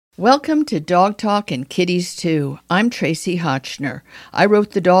Welcome to Dog Talk and Kitties Too. I'm Tracy Hotchner. I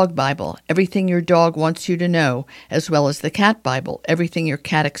wrote the Dog Bible, Everything Your Dog Wants You to Know, as well as the Cat Bible, Everything Your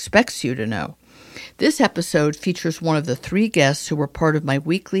Cat Expects You to Know. This episode features one of the three guests who were part of my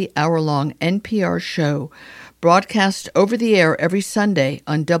weekly hour-long NPR show, broadcast over the air every Sunday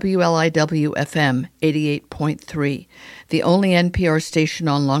on WLIW-FM 88.3, the only NPR station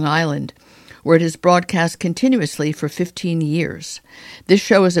on Long Island, where it is broadcast continuously for 15 years. This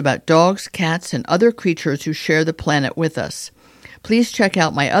show is about dogs, cats, and other creatures who share the planet with us. Please check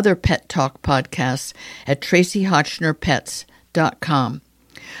out my other Pet Talk podcasts at tracyhotchnerpets.com.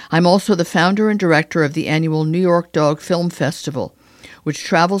 I'm also the founder and director of the annual New York Dog Film Festival, which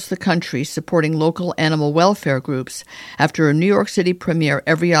travels the country supporting local animal welfare groups after a New York City premiere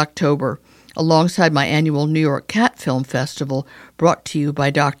every October, alongside my annual New York Cat Film Festival, brought to you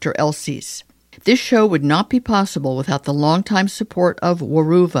by Dr. Elsie's. This show would not be possible without the longtime support of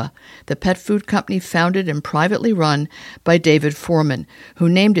Weruva, the pet food company founded and privately run by David Foreman, who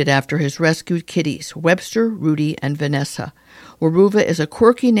named it after his rescued kitties, Webster, Rudy, and Vanessa. Weruva is a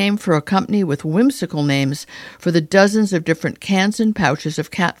quirky name for a company with whimsical names for the dozens of different cans and pouches of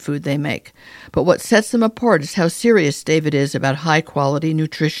cat food they make. But what sets them apart is how serious David is about high-quality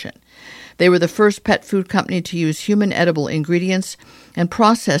nutrition. They were the first pet food company to use human edible ingredients and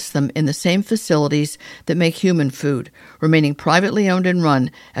process them in the same facilities that make human food, remaining privately owned and run,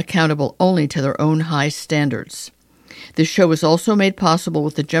 accountable only to their own high standards. This show is also made possible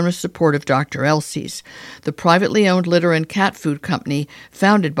with the generous support of Dr. Elsie's, the privately owned litter and cat food company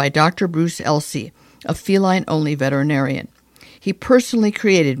founded by Dr. Bruce Elsie, a feline-only veterinarian. He personally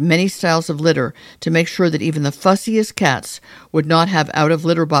created many styles of litter to make sure that even the fussiest cats would not have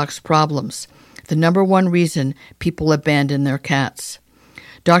out-of-litter box problems, the number one reason people abandon their cats.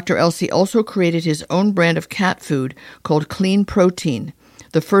 Dr. Elsie also created his own brand of cat food called Clean Protein,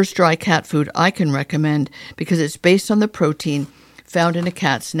 the first dry cat food I can recommend because it's based on the protein found in a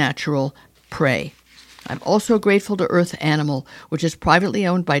cat's natural prey. I'm also grateful to Earth Animal, which is privately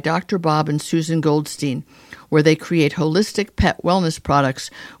owned by Dr. Bob and Susan Goldstein, where they create holistic pet wellness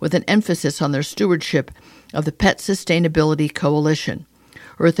products with an emphasis on their stewardship of the Pet Sustainability Coalition.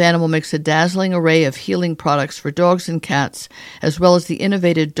 Earth Animal makes a dazzling array of healing products for dogs and cats, as well as the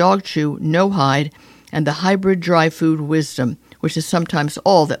innovative Dog Chew No Hide and the hybrid dry food Wisdom, which is sometimes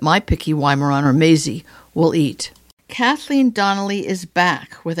all that my picky Weimaraner or Maisie will eat. Kathleen Donnelly is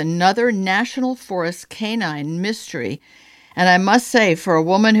back with another National Forest canine mystery. And I must say, for a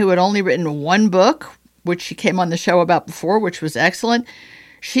woman who had only written one book, which she came on the show about before, which was excellent,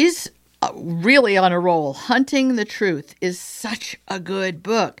 she's really on a roll. Hunting the Truth is such a good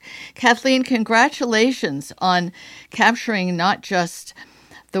book. Kathleen, congratulations on capturing not just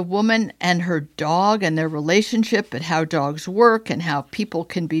the woman and her dog and their relationship, but how dogs work and how people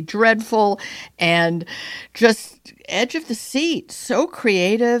can be dreadful and just edge of the seat. So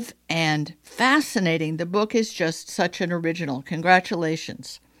creative and fascinating. The book is just such an original.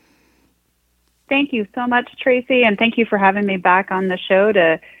 Congratulations. Thank you so much, Tracy, and thank you for having me back on the show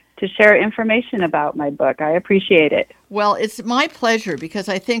to share information about my book. I appreciate it. Well, it's my pleasure because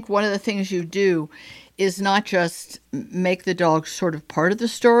I think one of the things you do is not just make the dog sort of part of the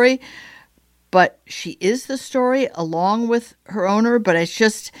story, but she is the story along with her owner, but it's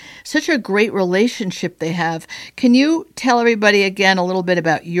just such a great relationship they have. Can you tell everybody again a little bit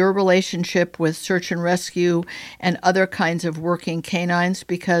about your relationship with search and rescue and other kinds of working canines?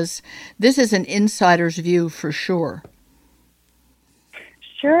 Because this is an insider's view for sure.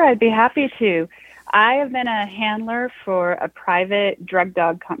 Sure, I'd be happy to. I have been a handler for a private drug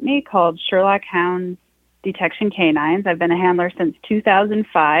dog company called Sherlock Hounds Detection Canines. I've been a handler since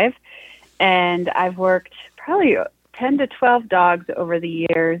 2005, and I've worked probably 10 to 12 dogs over the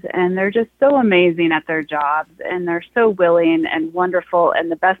years, and they're just so amazing at their jobs, and they're so willing and wonderful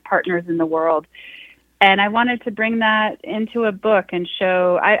and the best partners in the world. And I wanted to bring that into a book and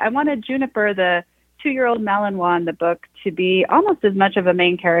show, I wanted Juniper, the 2-year-old Malinois in the book, to be almost as much of a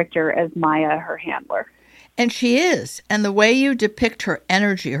main character as Maya, her handler. And she is. And the way you depict her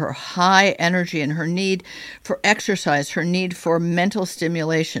energy, her high energy, and her need for exercise, her need for mental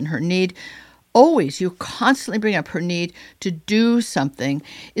stimulation, her need, always, you constantly bring up her need to do something,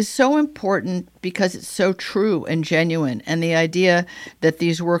 is so important because it's so true and genuine. And the idea that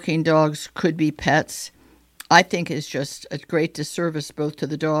these working dogs could be pets, I think, is just a great disservice both to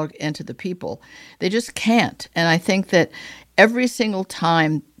the dog and to the people. They just can't. And I think that every single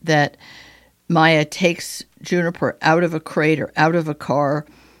time that Maya takes Juniper out of a crate or out of a car,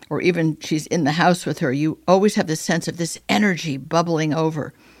 or even she's in the house with her, you always have this sense of this energy bubbling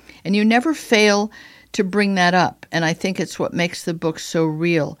over. And you never fail to bring that up. And I think it's what makes the book so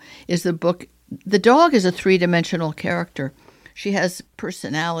real, is the dog is a three-dimensional character. She has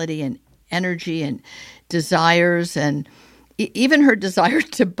personality and energy and desires, and even her desire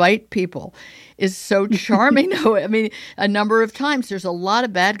to bite people is so charming. I mean, a number of times there's a lot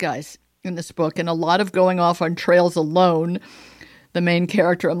of bad guys in this book and a lot of going off on trails alone. The main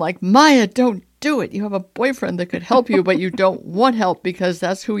character, I'm like, Maya, don't do it. You have a boyfriend that could help you, but you don't want help because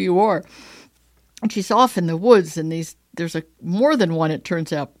that's who you are. And she's off in the woods, and there's more than one, it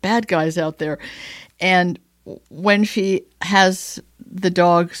turns out, bad guys out there. And when she has the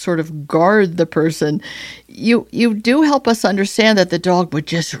dog sort of guard the person, you do help us understand that the dog would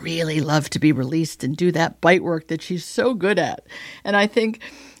just really love to be released and do that bite work that she's so good at. And I think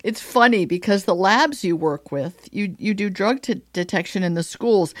it's funny because the labs you work with, you do drug detection in the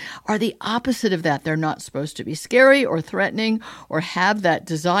schools, are the opposite of that. They're not supposed to be scary or threatening or have that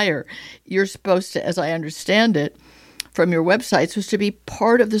desire. You're supposed to, as I understand it from your website, supposed to be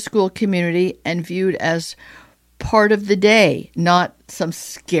part of the school community and viewed as part of the day, not some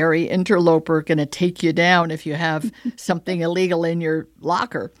scary interloper going to take you down if you have something illegal in your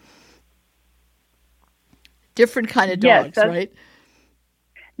locker. Different kind of dogs, yes, right?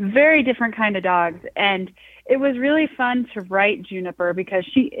 Very different kind of dogs. And it was really fun to write Juniper because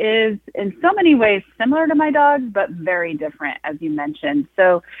she is in so many ways similar to my dogs, but very different, as you mentioned.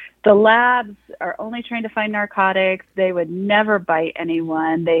 So the labs are only trained to find narcotics. They would never bite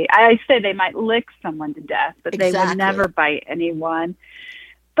anyone. I say they might lick someone to death, but Exactly. They would never bite anyone.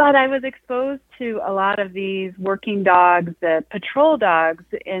 But I was exposed to a lot of these working dogs, the patrol dogs,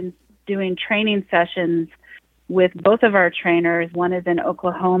 in doing training sessions with both of our trainers. One is in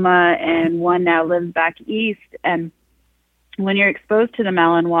Oklahoma and one now lives back east. And when you're exposed to the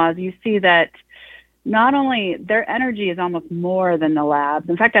Malinois, you see that not only their energy is almost more than the labs.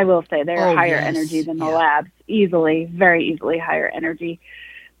 In fact, I will say they're higher energy than the labs, very easily higher energy.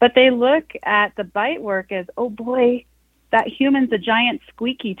 But they look at the bite work as, oh boy, that human's a giant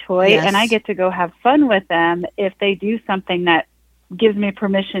squeaky toy, and I get to go have fun with them if they do something that gives me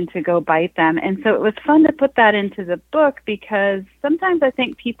permission to go bite them. And so it was fun to put that into the book because sometimes I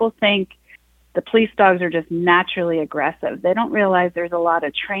think people think the police dogs are just naturally aggressive. They don't realize there's a lot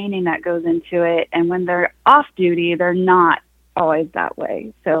of training that goes into it. And when they're off duty, they're not always that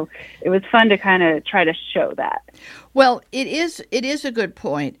way. So it was fun to kind of try to show that. Well, it is a good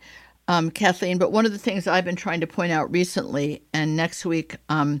point, Kathleen, but one of the things I've been trying to point out recently, and next week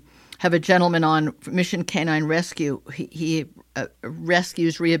have a gentleman on Mission Canine Rescue. He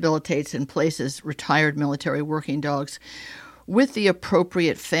rescues, rehabilitates, and places retired military working dogs with the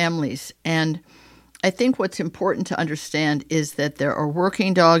appropriate families. And I think what's important to understand is that there are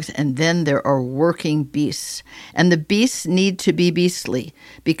working dogs and then there are working beasts. And the beasts need to be beastly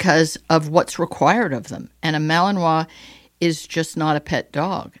because of what's required of them. And a Malinois is just not a pet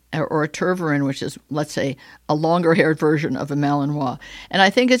dog, or a Tervuren, which is, let's say, a longer-haired version of a Malinois. And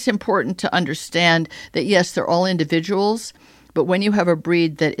I think it's important to understand that, yes, they're all individuals, but when you have a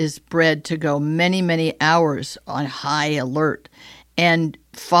breed that is bred to go many, many hours on high alert and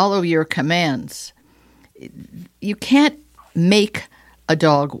follow your commands, you can't make a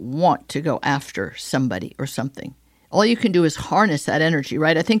dog want to go after somebody or something. All you can do is harness that energy,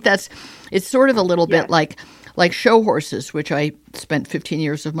 right? I think it's sort of a little bit like show horses, which I spent 15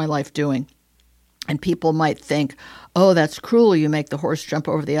 years of my life doing. And people might think, oh, that's cruel. You make the horse jump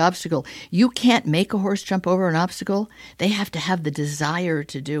over the obstacle. You can't make a horse jump over an obstacle. They have to have the desire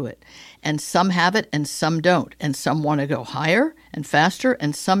to do it. And some have it and some don't. And some want to go higher and faster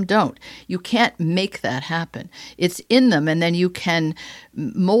and some don't. You can't make that happen. It's in them, and then you can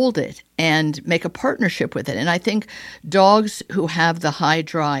mold it and make a partnership with it. And I think dogs who have the high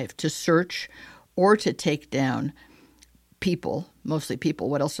drive to search or to take down people, mostly people,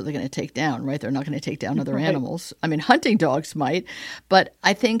 what else are they going to take down, right? They're not going to take down other animals. I mean, hunting dogs might, but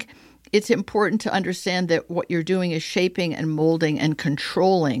I think it's important to understand that what you're doing is shaping and molding and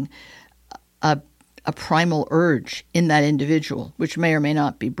controlling a primal urge in that individual, which may or may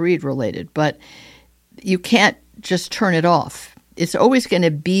not be breed related, but you can't just turn it off. It's always going to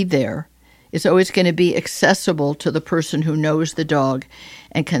be there. It's always going to be accessible to the person who knows the dog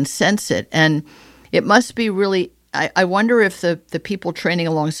and can sense it. And it must be really, I wonder if the people training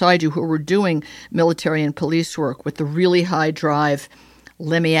alongside you who were doing military and police work with the really high drive,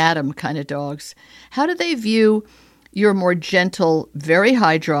 Lemmy Adam kind of dogs, how do they view your more gentle, very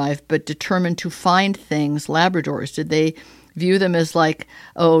high drive, but determined to find things, Labradors? Did they view them as like,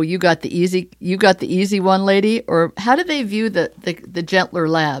 oh, you got the easy one, lady? Or how do they view the gentler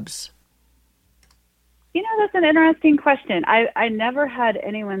labs? That's an interesting question. I never had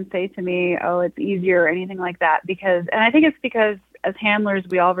anyone say to me, oh, it's easier or anything like that, and I think it's because as handlers,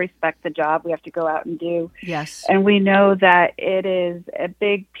 we all respect the job we have to go out and do. Yes. And we know that it is a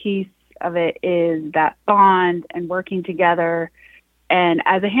big piece of it is that bond and working together. And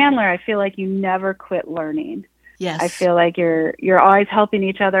as a handler, I feel like you never quit learning. Yes. I feel like you're always helping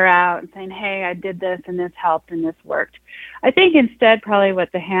each other out and saying, hey, I did this and this helped and this worked. I think instead probably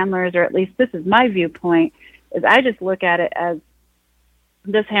what the handlers, or at least this is my viewpoint, is I just look at it as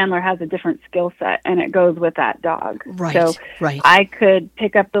this handler has a different skill set and it goes with that dog. Right, so right. I could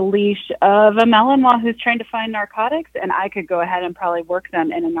pick up the leash of a Malinois who's trying to find narcotics, and I could go ahead and probably work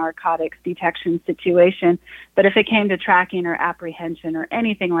them in a narcotics detection situation. But if it came to tracking or apprehension or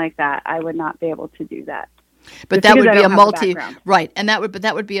anything like that, I would not be able to do that. But that would be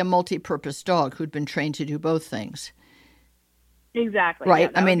that would be a multi-purpose dog who'd been trained to do both things. Exactly.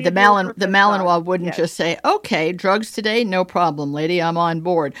 Right. Yeah, I mean, the Malinois wouldn't just say, okay, drugs today, no problem, lady, I'm on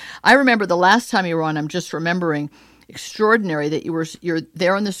board. I remember the last time you were on, I'm just remembering, extraordinary that you're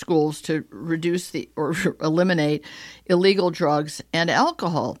there in the schools to reduce or eliminate illegal drugs and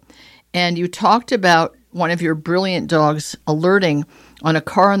alcohol. And you talked about one of your brilliant dogs alerting on a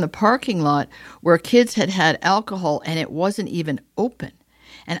car in the parking lot where kids had alcohol and it wasn't even open.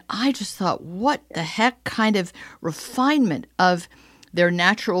 And I just thought, what the heck kind of refinement of their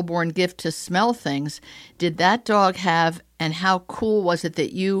natural-born gift to smell things did that dog have, and how cool was it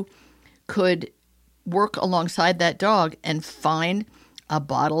that you could work alongside that dog and find a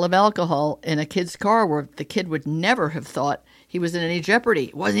bottle of alcohol in a kid's car where the kid would never have thought he was in any jeopardy.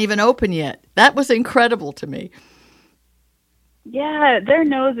 It wasn't even open yet. That was incredible to me. Yeah, their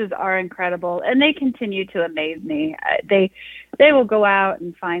noses are incredible, and they continue to amaze me. They will go out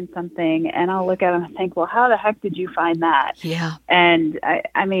and find something, and I'll look at them and think, well, how the heck did you find that? Yeah. And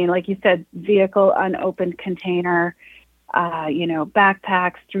I mean, like you said, vehicle, unopened container,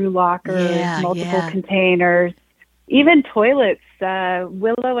 backpacks through lockers, multiple containers, even toilets.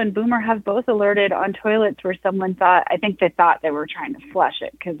 Willow and Boomer have both alerted on toilets where someone I think they thought they were trying to flush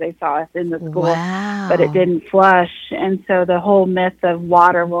it because they saw us in the school, but it didn't flush. And so the whole myth of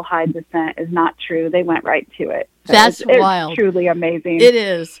water will hide the scent is not true. They went right to it. So That's wild. It's truly amazing. It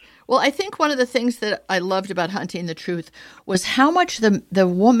is. Well, I think one of the things that I loved about Hunting the Truth was how much the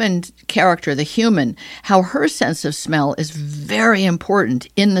woman character, the human, how her sense of smell is very important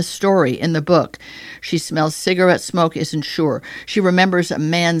in the story, in the book. She smells cigarette smoke, isn't sure. She remembers a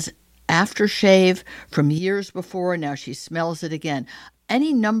man's aftershave from years before. Now she smells it again.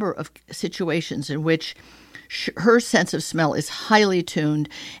 Any number of situations in which her sense of smell is highly tuned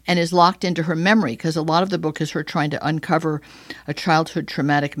and is locked into her memory, because a lot of the book is her trying to uncover a childhood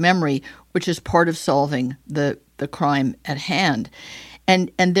traumatic memory, which is part of solving the crime at hand.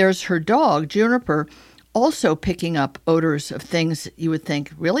 And there's her dog, Juniper, also picking up odors of things you would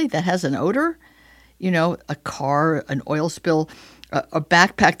think, really, that has an odor? A car, an oil spill, a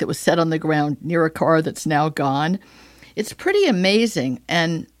backpack that was set on the ground near a car that's now gone. It's pretty amazing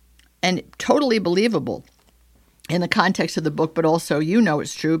and totally believable in the context of the book, but also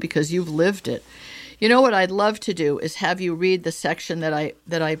it's true because you've lived it. What I'd love to do is have you read the section that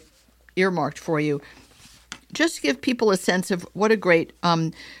I earmarked for you. Just give people a sense of what a great,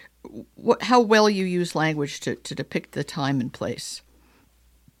 how well you use language to depict the time and place.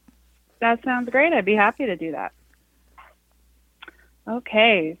 That sounds great. I'd be happy to do that.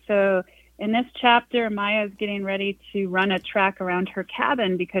 Okay, so in this chapter, Maya is getting ready to run a track around her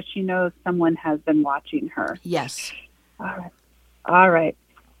cabin because she knows someone has been watching her. Yes. All right.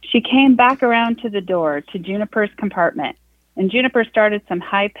 She came back around to the door to Juniper's compartment, and Juniper started some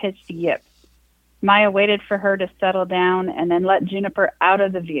high-pitched yips. Maya waited for her to settle down and then let Juniper out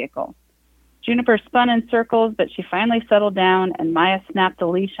of the vehicle. Juniper spun in circles, but she finally settled down, and Maya snapped the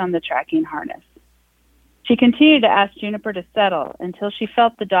leash on the tracking harness. She continued to ask Juniper to settle until she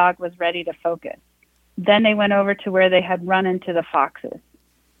felt the dog was ready to focus. Then they went over to where they had run into the foxes.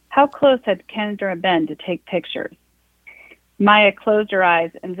 How close had Kendra been to take pictures? Maya closed her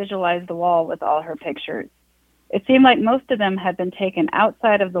eyes and visualized the wall with all her pictures. It seemed like most of them had been taken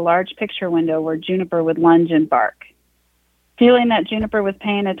outside of the large picture window where Juniper would lunge and bark. Feeling that Juniper was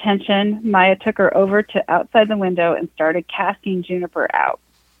paying attention, Maya took her over to outside the window and started casting Juniper out.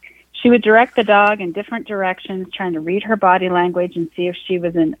 She would direct the dog in different directions, trying to read her body language and see if she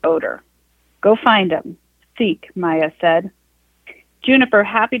was in odor. Go find him. Seek, Maya said. Juniper,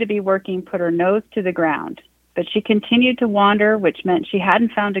 happy to be working, put her nose to the ground, but she continued to wander, which meant she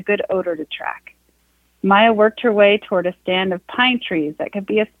hadn't found a good odor to track. Maya worked her way toward a stand of pine trees that could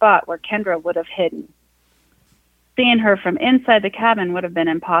be a spot where Kendra would have hidden. Seeing her from inside the cabin would have been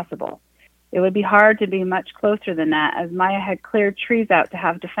impossible. It would be hard to be much closer than that, as Maya had cleared trees out to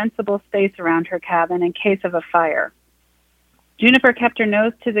have defensible space around her cabin in case of a fire. Juniper kept her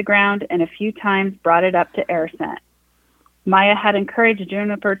nose to the ground and a few times brought it up to air scent. Maya had encouraged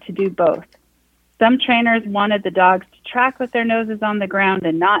Juniper to do both. Some trainers wanted the dogs to track with their noses on the ground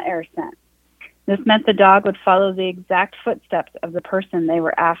and not air scent. This meant the dog would follow the exact footsteps of the person they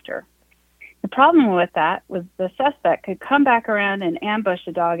were after. The problem with that was the suspect could come back around and ambush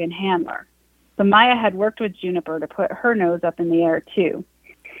a dog and handler. So Maya had worked with Juniper to put her nose up in the air too.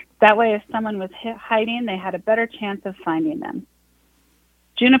 That way, if someone was hiding, they had a better chance of finding them.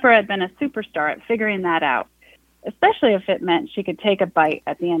 Juniper had been a superstar at figuring that out, especially if it meant she could take a bite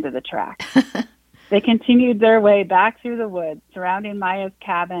at the end of the track. They continued their way back through the woods, surrounding Maya's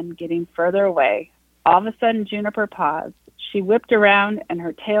cabin, getting further away. All of a sudden, Juniper paused. She whipped around, and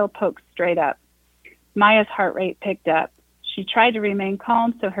her tail poked straight up. Maya's heart rate picked up. She tried to remain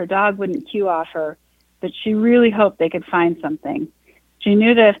calm so her dog wouldn't cue off her, but she really hoped they could find something. She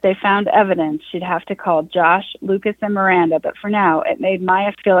knew that if they found evidence, she'd have to call Josh, Lucas, and Miranda, but for now, it made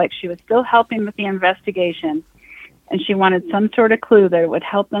Maya feel like she was still helping with the investigation, and she wanted some sort of clue that would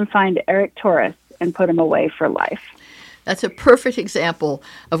help them find Eric Torres and put him away for life. That's a perfect example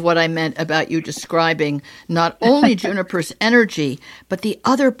of what I meant about you describing not only Juniper's energy, but the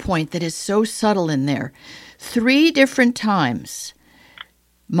other point that is so subtle in there. 3 different times,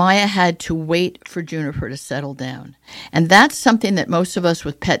 Maya had to wait for Juniper to settle down. And that's something that most of us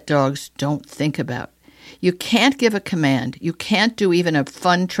with pet dogs don't think about. You can't give a command. You can't do even a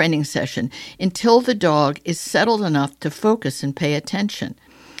fun training session until the dog is settled enough to focus and pay attention.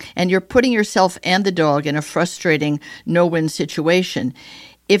 And you're putting yourself and the dog in a frustrating no-win situation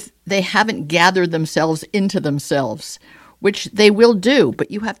if they haven't gathered themselves into themselves, which they will do. But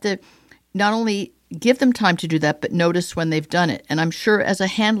you have to not only give them time to do that, but notice when they've done it. And I'm sure as a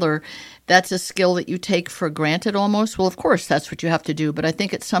handler, that's a skill that you take for granted almost. Well, of course, that's what you have to do. But I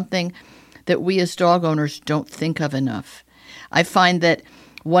think it's something that we as dog owners don't think of enough. I find that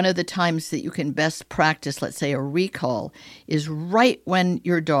one of the times that you can best practice, let's say, a recall is right when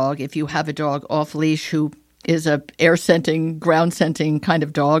your dog, if you have a dog off leash who is a air scenting, ground scenting kind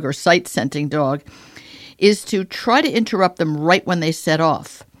of dog or sight scenting dog, is to try to interrupt them right when they set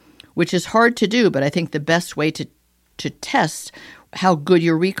off, which is hard to do, but I think the best way to test how good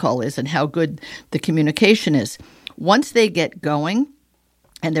your recall is and how good the communication is. Once they get going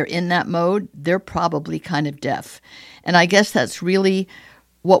and they're in that mode, they're probably kind of deaf. And I guess that's really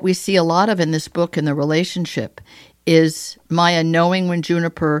what we see a lot of in this book in the relationship is Maya knowing when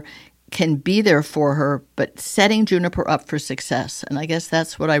Juniper can be there for her, but setting Juniper up for success. And I guess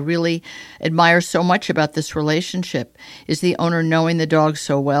that's what I really admire so much about this relationship is the owner knowing the dog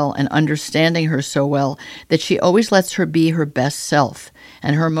so well and understanding her so well that she always lets her be her best self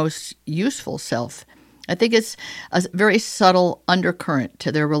and her most useful self. I think it's a very subtle undercurrent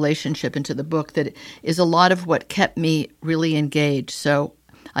to their relationship and to the book that is a lot of what kept me really engaged. So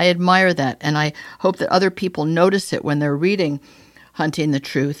I admire that, and I hope that other people notice it when they're reading Hunting the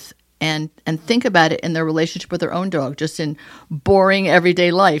Truth and think about it in their relationship with their own dog, just in boring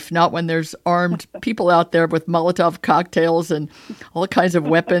everyday life, not when there's armed people out there with Molotov cocktails and all kinds of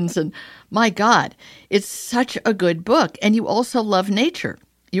weapons. And my God, it's such a good book. And you also love nature.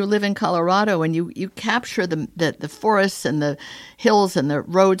 You live in Colorado, and you capture the forests and the hills and the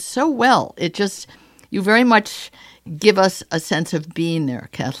roads so well. You very much give us a sense of being there,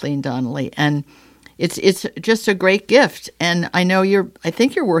 Kathleen Donnelly, and it's just a great gift. And I know I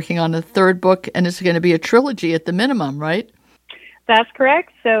think you're working on a 3rd book, and it's going to be a trilogy at the minimum, right? That's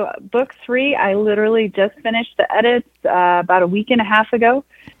correct. So book 3, I literally just finished the edits about a week and a half ago.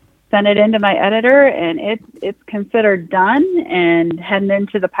 Sent it into my editor, and it's considered done and heading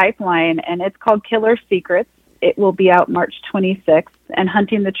into the pipeline. And it's called Killer Secrets. It will be out March 26th, and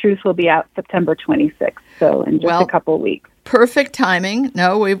Hunting the Truth will be out September 26th. So in just a couple of weeks. Perfect timing.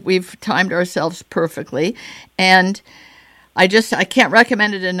 No, we've timed ourselves perfectly, and I can't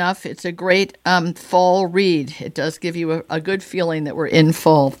recommend it enough. It's a great fall read. It does give you a good feeling that we're in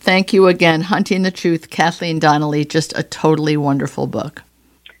fall. Thank you again, Hunting the Truth, Kathleen Donnelly. Just a totally wonderful book.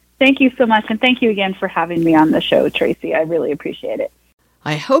 Thank you so much, and thank you again for having me on the show, Tracy. I really appreciate it.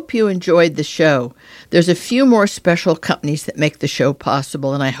 I hope you enjoyed the show. There's a few more special companies that make the show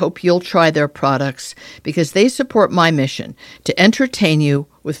possible, and I hope you'll try their products because they support my mission to entertain you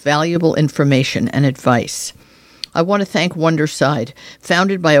with valuable information and advice. I want to thank Wonderside,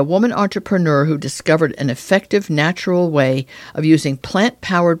 founded by a woman entrepreneur who discovered an effective natural way of using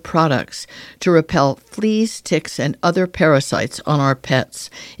plant-powered products to repel fleas, ticks, and other parasites on our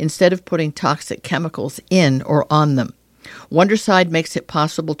pets instead of putting toxic chemicals in or on them. Wondercide makes it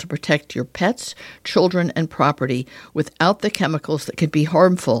possible to protect your pets, children, and property without the chemicals that could be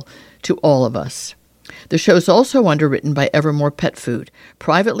harmful to all of us. The show's also underwritten by Evermore Pet Food,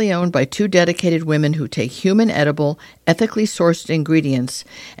 privately owned by 2 dedicated women who take human edible, ethically sourced ingredients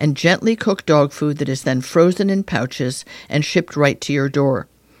and gently cook dog food that is then frozen in pouches and shipped right to your door.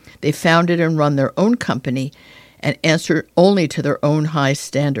 They founded and run their own company and answer only to their own high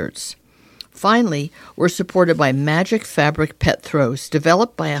standards. Finally, we're supported by Magic Fabric Pet Throws,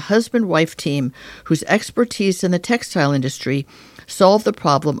 developed by a husband-wife team whose expertise in the textile industry solved the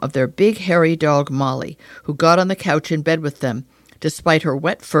problem of their big hairy dog Molly, who got on the couch in bed with them, despite her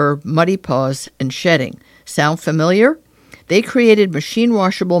wet fur, muddy paws, and shedding. Sound familiar? They created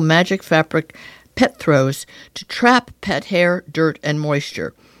machine-washable Magic Fabric Pet Throws to trap pet hair, dirt, and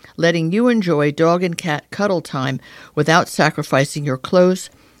moisture, letting you enjoy dog and cat cuddle time without sacrificing your clothes,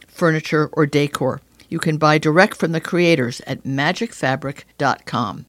 furniture, or decor. You can buy direct from the creators at magicfabric.com.